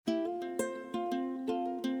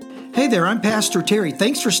Hey there, I'm Pastor Terry.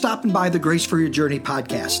 Thanks for stopping by the Grace for Your Journey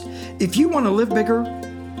podcast. If you want to live bigger,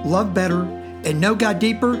 love better, and know God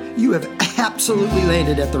deeper, you have absolutely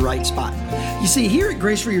landed at the right spot. You see, here at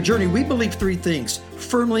Grace for Your Journey, we believe three things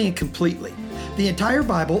firmly and completely. The entire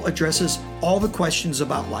Bible addresses all the questions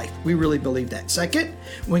about life. We really believe that. Second,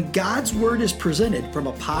 when God's Word is presented from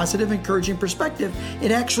a positive, encouraging perspective,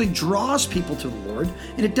 it actually draws people to the Lord,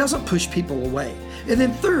 and it doesn't push people away. And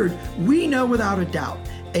then third, we know without a doubt,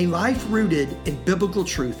 a life rooted in biblical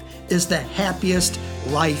truth is the happiest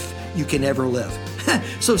life you can ever live.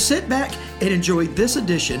 So sit back and enjoy this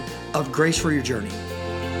edition of Grace for Your Journey.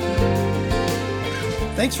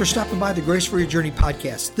 Thanks for stopping by the Grace for Your Journey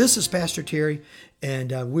podcast. This is Pastor Terry,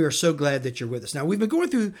 and we are so glad that you're with us. Now, we've been going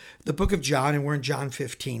through the book of John, and we're in John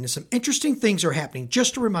 15, and some interesting things are happening.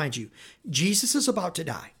 Just to remind you, Jesus is about to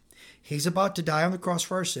die. He's about to die on the cross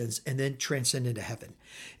for our sins and then transcend into heaven.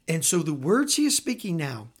 And so the words he is speaking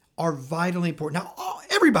now are vitally important. Now,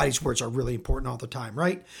 everybody's words are really important all the time,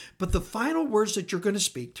 right? But the final words that you're going to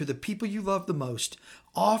speak to the people you love the most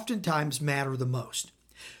oftentimes matter the most.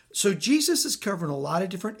 So Jesus is covering a lot of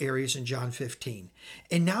different areas in John 15.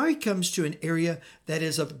 And now he comes to an area that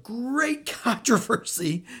is of great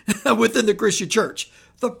controversy within the Christian church,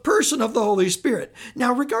 the person of the Holy Spirit.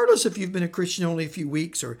 Now, regardless if you've been a Christian only a few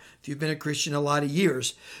weeks or if you've been a Christian a lot of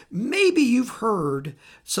years, maybe you've heard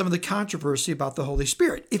some of the controversy about the Holy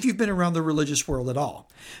Spirit, if you've been around the religious world at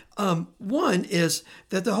all. One is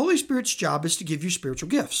that the Holy Spirit's job is to give you spiritual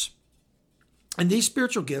gifts. And these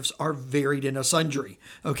spiritual gifts are varied and sundry,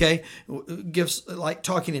 okay? Gifts like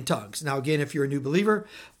talking in tongues. Now, again, if you're a new believer,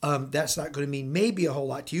 that's not going to mean maybe a whole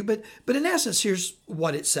lot to you. But in essence, here's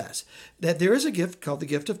what it says. That there is a gift called the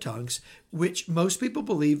gift of tongues, which most people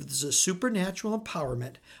believe is a supernatural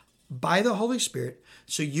empowerment by the Holy Spirit,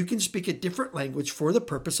 so you can speak a different language for the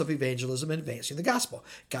purpose of evangelism and advancing the gospel.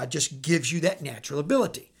 God just gives you that natural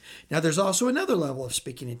ability. Now, there's also another level of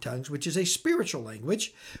speaking in tongues, which is a spiritual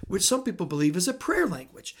language, which some people believe is a prayer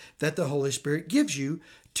language that the Holy Spirit gives you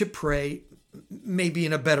to pray maybe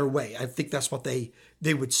in a better way. I think that's what they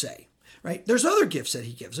would say. Right? There's other gifts that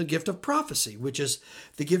he gives, a gift of prophecy, which is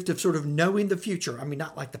the gift of sort of knowing the future. I mean,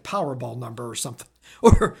 not like the Powerball number or something,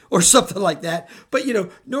 or something like that, but,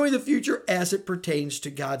 knowing the future as it pertains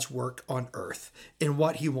to God's work on earth and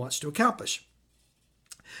what he wants to accomplish.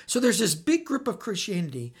 So there's this big group of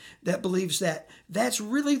Christianity that believes that that's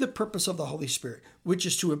really the purpose of the Holy Spirit, which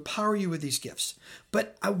is to empower you with these gifts.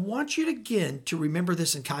 But I want you again to remember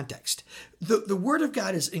this in context. The Word of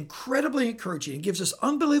God is incredibly encouraging and gives us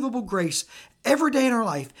unbelievable grace every day in our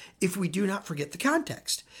life if we do not forget the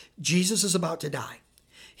context. Jesus is about to die.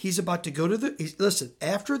 He's about to go to listen,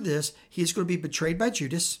 after this, he's going to be betrayed by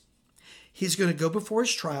Judas. He's going to go before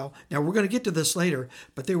his trial. Now, we're going to get to this later,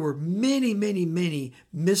 but there were many, many, many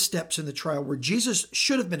missteps in the trial where Jesus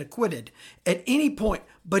should have been acquitted at any point,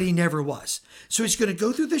 but he never was. So he's going to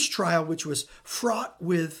go through this trial, which was fraught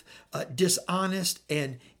with dishonest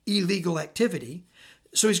and illegal activity.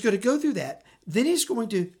 So he's going to go through that. Then he's going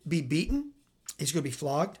to be beaten. He's going to be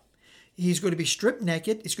flogged. He's going to be stripped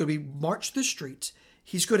naked. He's going to be marched the streets.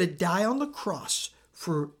 He's going to die on the cross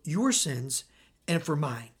for your sins and for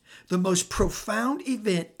mine. The most profound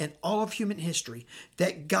event in all of human history,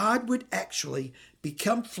 that God would actually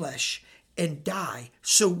become flesh and die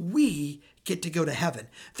so we get to go to heaven.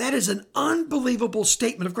 That is an unbelievable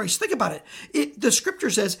statement of grace. Think about it. The scripture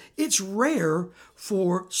says it's rare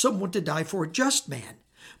for someone to die for a just man,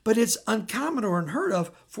 but it's uncommon or unheard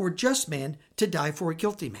of for a just man to die for a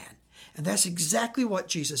guilty man. And that's exactly what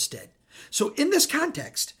Jesus did. So in this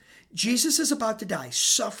context, Jesus is about to die,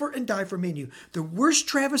 suffer and die for me and you. The worst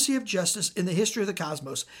travesty of justice in the history of the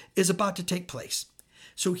cosmos is about to take place.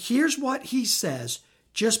 So here's what he says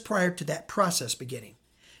just prior to that process beginning.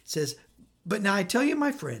 It says, "But now I tell you,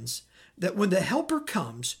 my friends, that when the Helper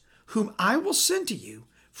comes, whom I will send to you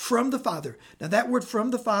from the Father." Now that word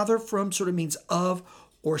from the Father, from sort of means of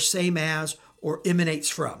or same as or emanates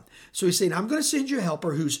from. So he's saying, I'm going to send you a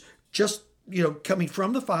helper who's just coming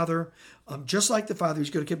from the Father, just like the Father, he's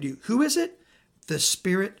going to come to you. Who is it? The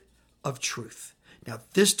Spirit of truth. Now,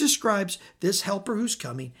 this describes this helper who's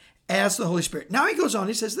coming as the Holy Spirit. Now he goes on,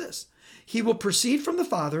 he says this. He will proceed from the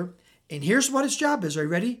Father, and here's what his job is. Are you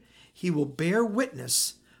ready? He will bear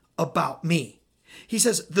witness about me. He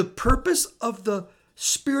says the purpose of the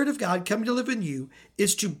Spirit of God coming to live in you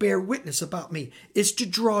is to bear witness about me. It's to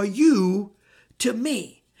draw you to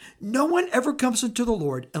me. No one ever comes into the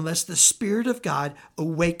Lord unless the Spirit of God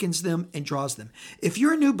awakens them and draws them. If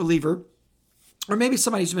you're a new believer, or maybe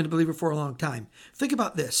somebody who's been a believer for a long time, think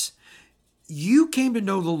about this. you came to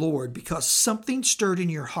know the Lord because something stirred in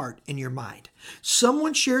your heart and your mind.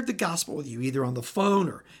 Someone shared the gospel with you, either on the phone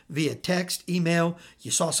or via text, email.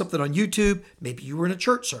 You saw something on YouTube. Maybe you were in a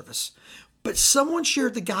church service. But someone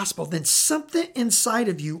shared the gospel. Then something inside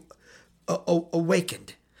of you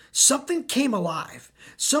awakened. Something came alive.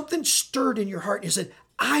 Something stirred in your heart and you said,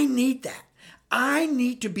 I need that. I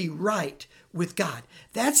need to be right with God.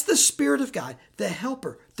 That's the Spirit of God, the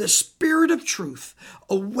helper, the Spirit of truth,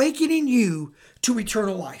 awakening you to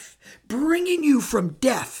eternal life, bringing you from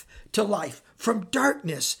death to life, from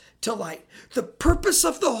darkness to light. The purpose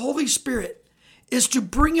of the Holy Spirit is to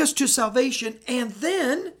bring us to salvation and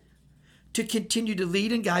then to continue to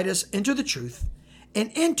lead and guide us into the truth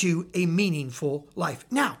and into a meaningful life.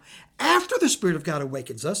 Now, after the Spirit of God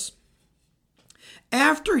awakens us,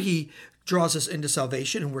 after He draws us into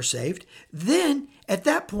salvation and we're saved, then at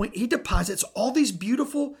that point, He deposits all these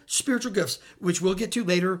beautiful spiritual gifts, which we'll get to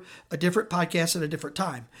later, a different podcast at a different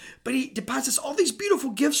time. But He deposits all these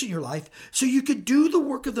beautiful gifts in your life so you could do the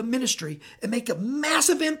work of the ministry and make a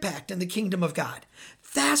massive impact in the kingdom of God.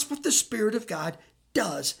 That's what the Spirit of God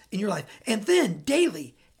does in your life. And then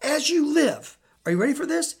daily, as you live, are you ready for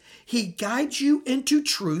this? He guides you into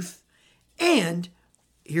truth, and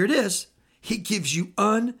here it is, He gives you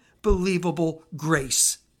unbelievable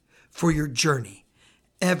grace for your journey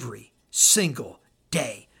every single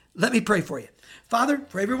day. Let me pray for you. Father,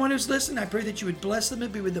 for everyone who's listening, I pray that you would bless them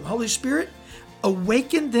and be with them. Holy Spirit,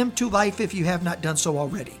 awaken them to life if you have not done so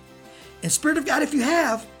already. And Spirit of God, if you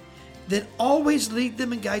have, then always lead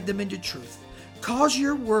them and guide them into truth. Cause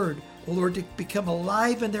your word, O Lord, to become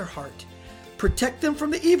alive in their heart. Protect them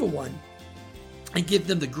from the evil one and give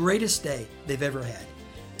them the greatest day they've ever had.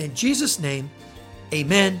 In Jesus' name,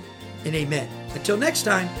 amen and amen. Until next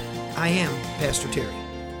time, I am Pastor Terry.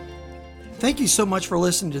 Thank you so much for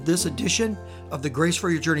listening to this edition of the Grace for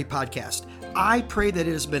Your Journey podcast. I pray that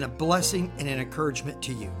it has been a blessing and an encouragement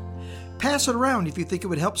to you. Pass it around if you think it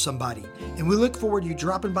would help somebody. And we look forward to you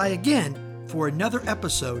dropping by again for another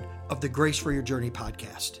episode of the Grace for Your Journey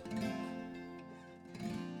podcast.